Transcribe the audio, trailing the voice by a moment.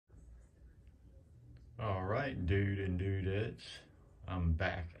All right, dude and dudettes, I'm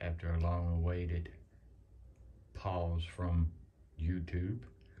back after a long-awaited pause from YouTube.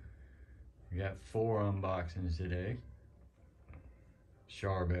 We got 4 unboxings today: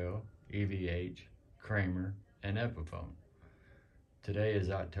 Charvel, EVH, Kramer, and Epiphone. Today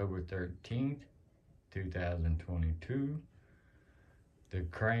is October 13th, 2022. The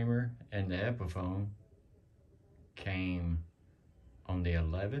Kramer and the Epiphone came on the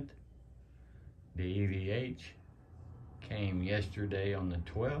 11th. The EVH came yesterday on the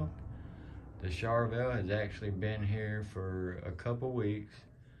 12th. The Charvel has actually been here for a couple weeks.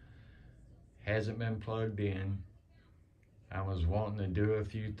 Hasn't been plugged in. I was wanting to do a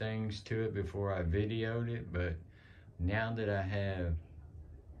few things to it before I videoed it, but now that I have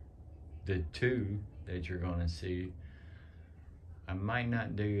the 2 that you're gonna see, I might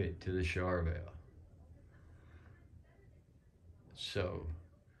not do it to the Charvel. So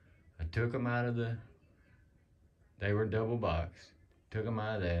I took them out of they were double boxed, took them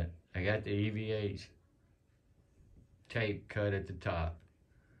out of that. I got the EVH tape cut at the top.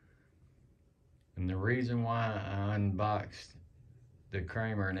 And the reason why I unboxed the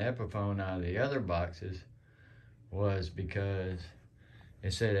Kramer and Epiphone out of the other boxes was because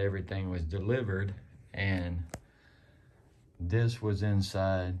it said everything was delivered and this was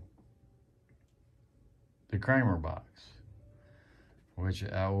inside the Kramer box, which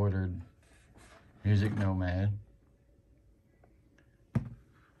I ordered Music Nomad,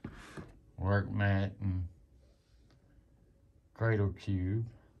 work mat, and cradle cube,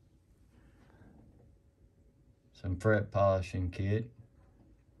 some fret polishing kit,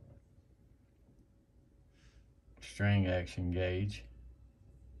 string action gauge.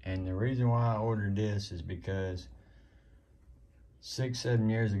 And the reason why I ordered this is because 6-7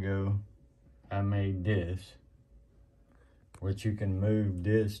 years ago I made this, which you can move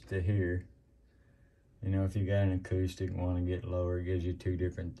this to here. You know, if you got an acoustic, want to get lower, it gives you 2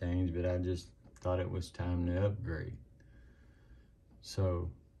 different things, but I just thought it was time to upgrade.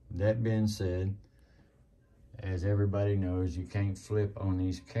 So, that being said, as everybody knows, you can't flip on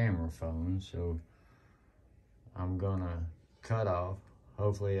these camera phones, so I'm gonna cut off.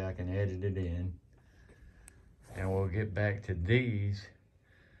 Hopefully I can edit it in, and we'll get back to these.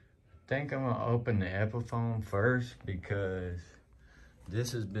 I think I'm gonna open the Epiphone first because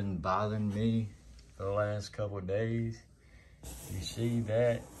this has been bothering me for the last couple of days. You see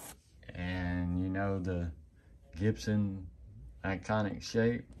that, and you know the Gibson iconic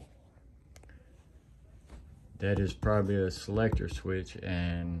shape. That is probably a selector switch,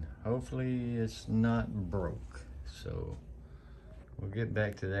 and hopefully it's not broke. So we'll get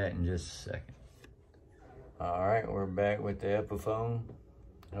back to that in just a second. All right, we're back with the Epiphone.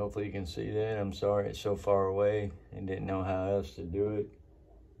 Hopefully you can see that. I'm sorry it's so far away and didn't know how else to do it.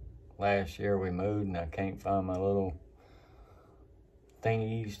 Last year we moved and I can't find my little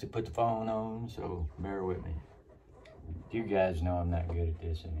thingies to put the phone on, so bear with me. You guys know I'm not good at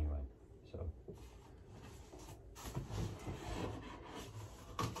this anyway, so.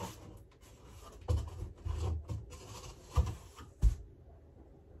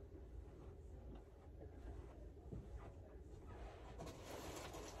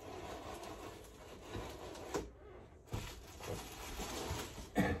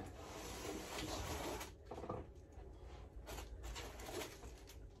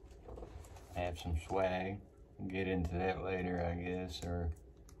 Have some swag. Get into that later, I guess, or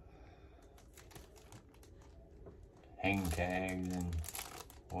hang tags and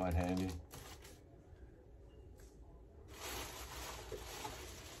what have you.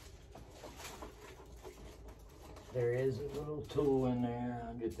 There is a little tool in there.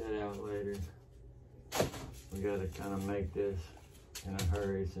 I'll get that out later. We gotta kind of make this in a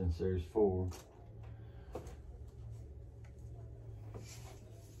hurry since there's 4.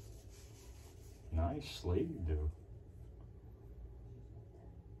 Nice sleeve, though.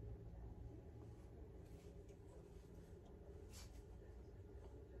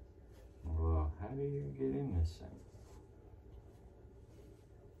 Well, how do you get in this thing?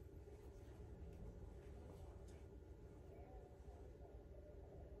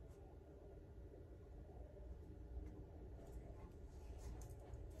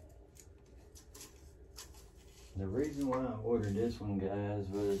 The reason why I ordered this one, guys,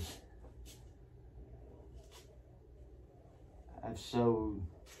 was I've sold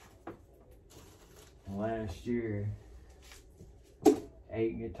last year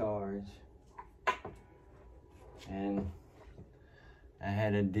 8 guitars, and I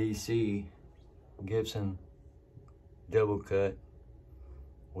had a DC Gibson double cut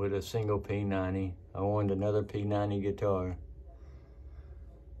with a single P90. I wanted another P90 guitar,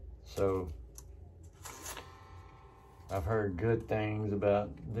 so I've heard good things about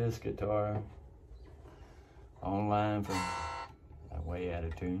this guitar online from way out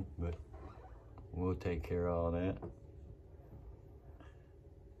of tune, but we'll take care of all that.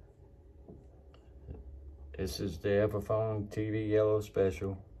 This is the Epiphone TV Yellow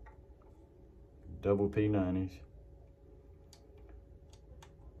Special, double P90s.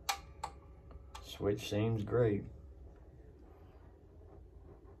 Switch seems great.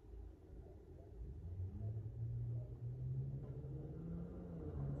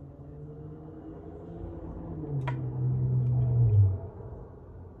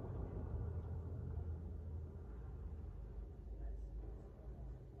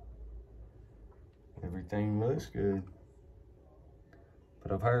 Everything looks good.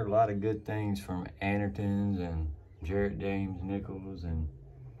 But I've heard a lot of good things from Andertons and Jarrett James Nichols and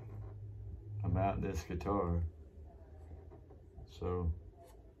about this guitar. So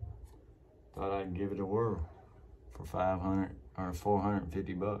thought I'd give it a whirl for 500 or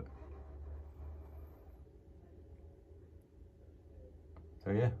 450 bucks.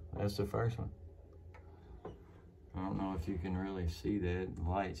 So yeah, that's the first one. I don't know if you can really see that. The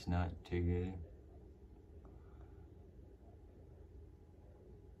light's not too good.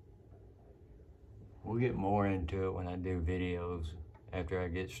 We'll get more into it when I do videos after I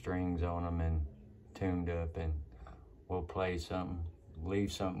get strings on them and tuned up, and we'll play something.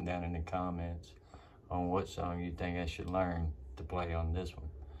 Leave something down in the comments on what song you think I should learn to play on this one,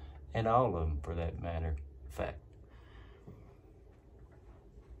 and all of them for that matter of fact.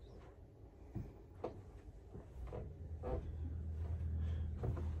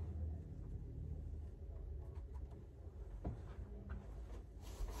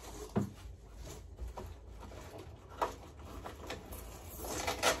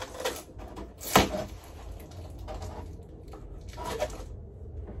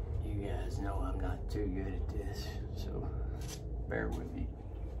 No, I'm not too good at this, so bear with me.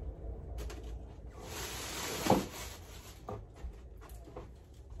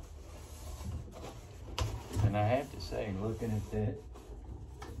 And I have to say, looking at that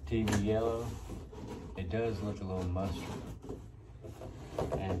TV yellow, it does look a little mustard,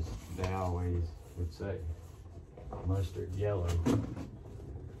 as they always would say, mustard yellow.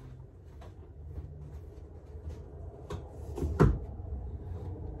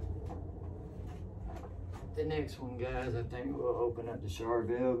 The next one, guys, I think we'll open up the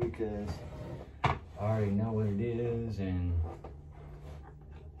Charvel because I already know what it is, and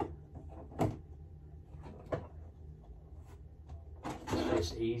it's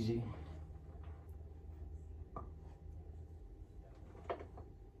just easy.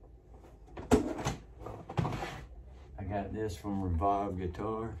 I got this from Revive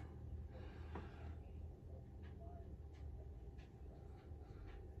Guitar.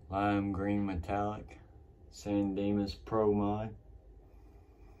 Lime green metallic. San Dimas Pro Mod.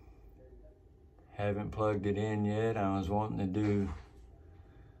 Haven't plugged it in yet. I was wanting to do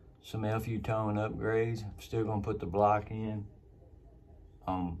some FU tone upgrades. I'm still gonna put the block in.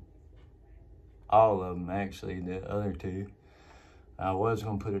 All of them actually, the other two. I was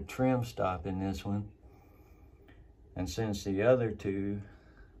gonna put a trim stop in this one. And since the other two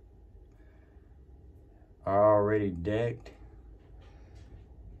are already decked,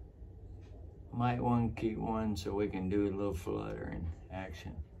 might want to keep one so we can do a little fluttering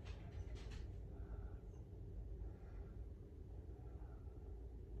action.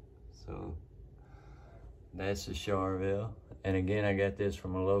 So that's the Charvel. And again, I got this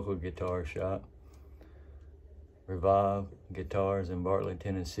from a local guitar shop, Revive Guitars in Bartlett,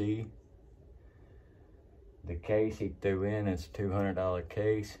 Tennessee. The case he threw in is a $200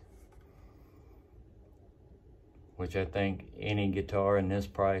 case, which I think any guitar in this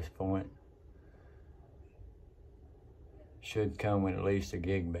price point should come with at least a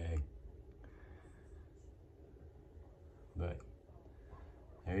gig bag. But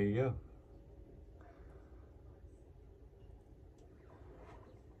there you go.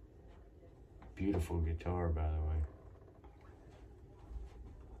 Beautiful guitar, by the way.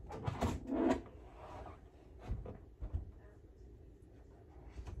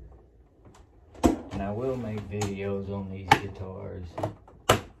 And I will make videos on these guitars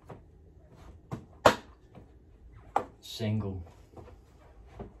single.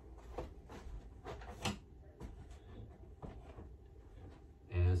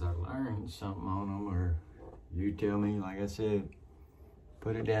 As I learn something on them, or you tell me, like I said,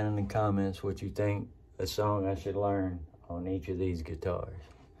 put it down in the comments what you think a song I should learn on each of these guitars.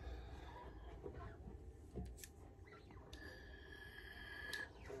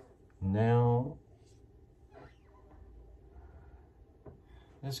 Now,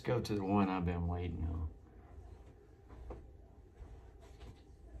 let's go to the one I've been waiting on.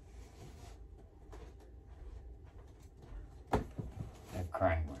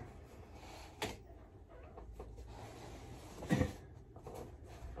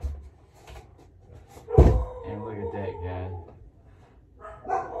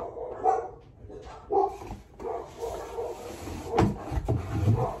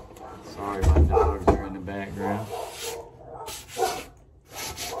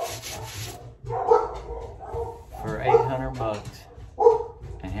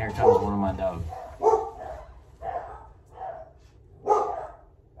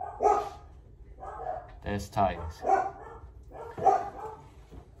 tightest.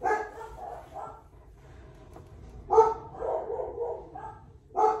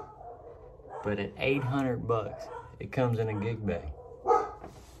 But at 800 bucks, it comes in a gig bag.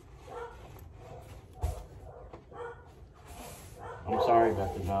 I'm sorry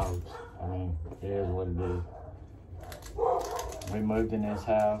about the dogs. I mean, it is what it is. We moved in this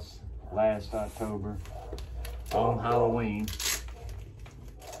house last October on Halloween.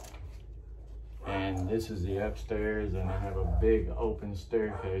 And this is the upstairs, and I have a big open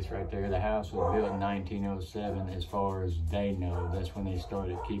staircase right there. The house was built in 1907 as far as they know. That's when they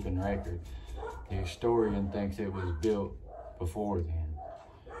started keeping record. The historian thinks it was built before then.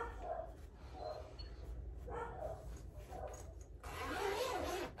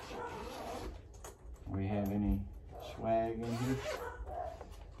 We have any swag in here?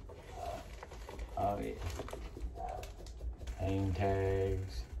 Oh yeah. Hang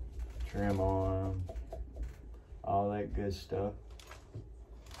tags, trim arm, all that good stuff.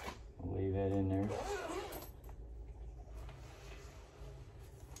 We'll leave that in there.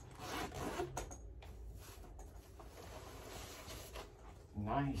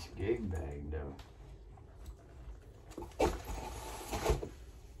 Nice gig bag though.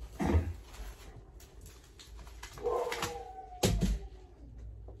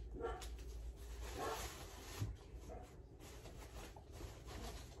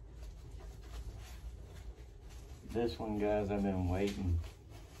 This one, guys, I've been waiting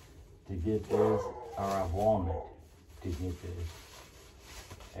to get this, or I've wanted to get this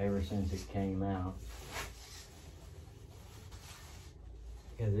ever since it came out.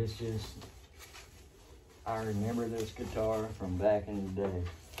 Because it's just, I remember this guitar from back in the day.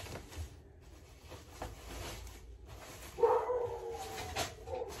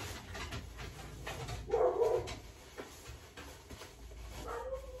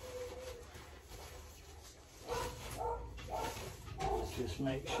 Just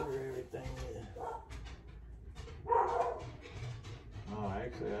make sure everything is. Oh,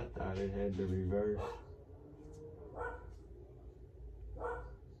 actually, I thought it had the reverse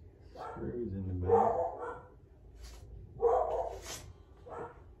screws in the back.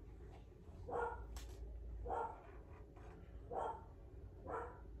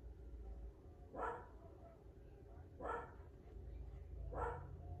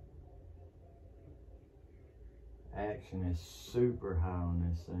 Action is super high on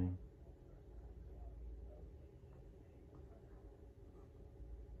this thing.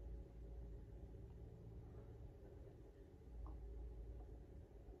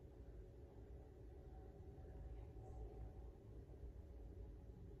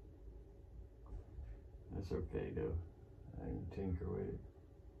 That's okay though. I can tinker with it.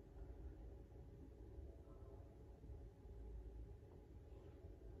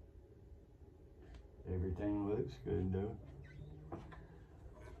 Everything looks good though.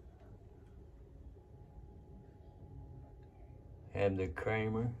 Have the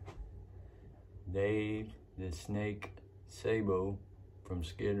Kramer, Dave, the Snake Sabo from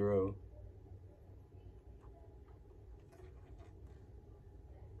Skid Row.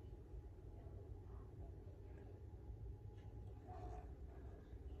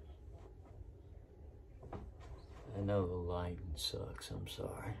 I know the lighting sucks, I'm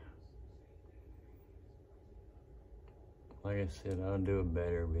sorry. Like I said, I'll do a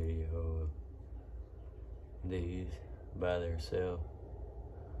better video of these by themselves.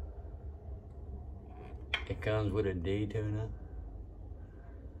 It comes with a D-tuner.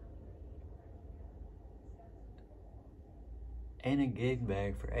 And a gig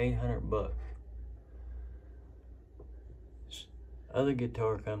bag for 800 bucks. Other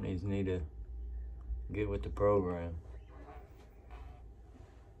guitar companies need to get with the program.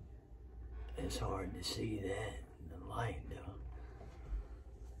 It's hard to see that in the light though.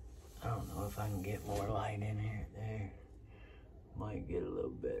 I don't know if I can get more light in here. There. Might get a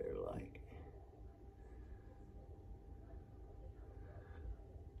little better light.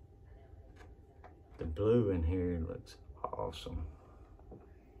 The blue in here looks awesome.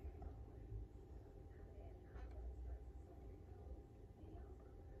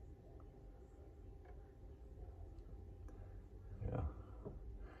 Yeah.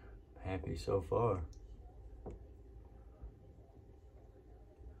 Happy so far.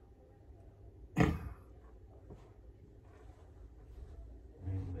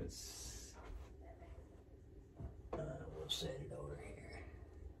 We'll set it over here.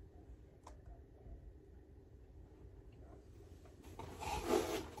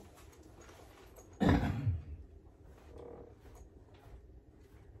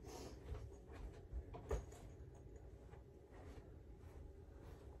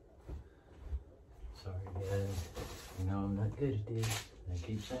 Sorry guys, you know I'm not good at this. I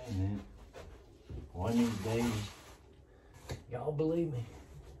keep saying that. One of these days, y'all believe me.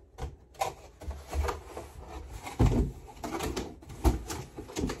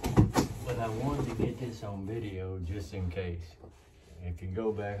 But I wanted to get this on video just in case. If you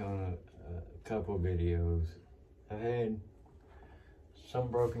go back on a couple videos, I've had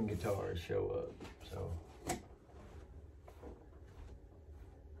some broken guitars show up, so.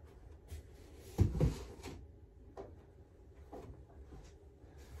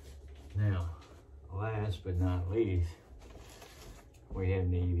 Now, last but not least, we have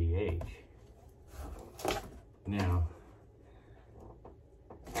the EVH. Now,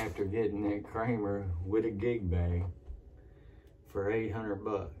 after getting that Kramer with a gig bag for 800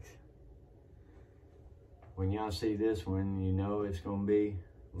 bucks, when y'all see this one, you know it's gonna be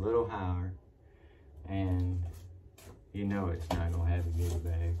a little higher, and you know it's not gonna have a gig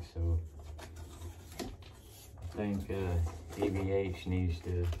bag, so I think EVH needs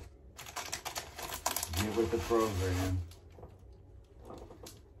to get with the program.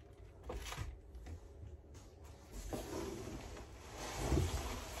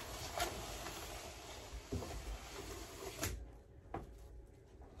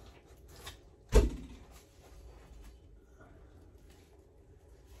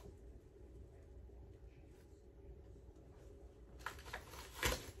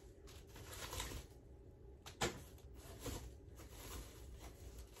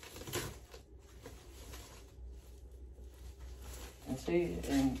 And see,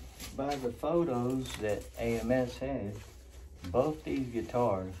 and by the photos that AMS had, both these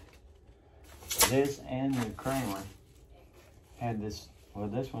guitars, this and the Kramer, had this, well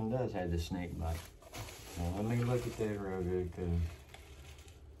this one does have the snake bite. Now let me look at that real good, cause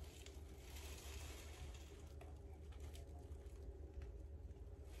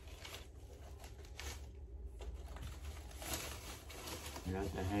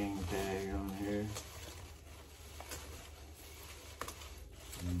got the hang tag on here.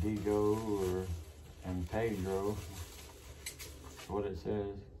 Digo and Pedro, that's what it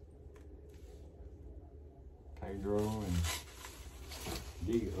says. Pedro and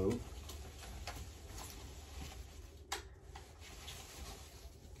Digo.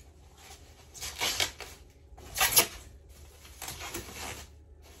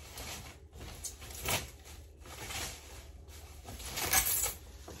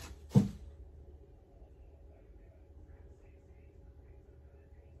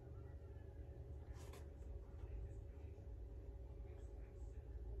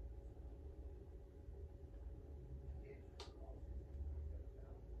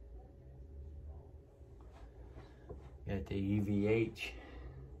 Got the EVH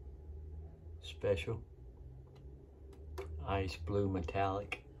special ice blue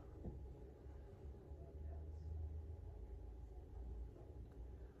metallic.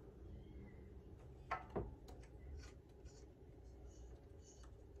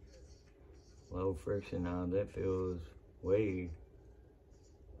 Low friction. Now that feels way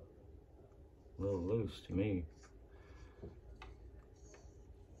a little loose to me.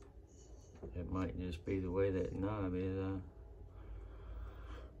 It might just be the way that knob is.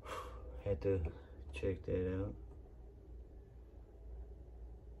 I had to check that out.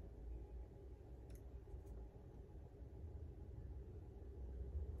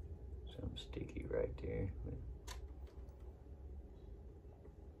 Something sticky right there.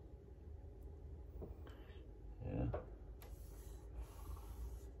 Yeah.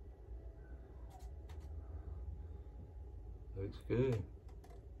 Looks good.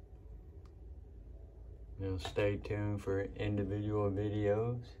 Now stay tuned for individual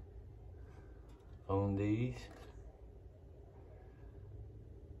videos on these.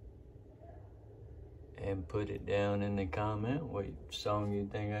 And put it down in the comment what song you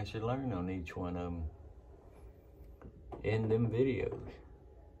think I should learn on each one of them in them videos.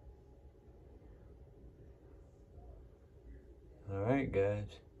 Alright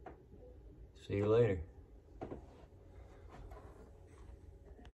guys, see you later.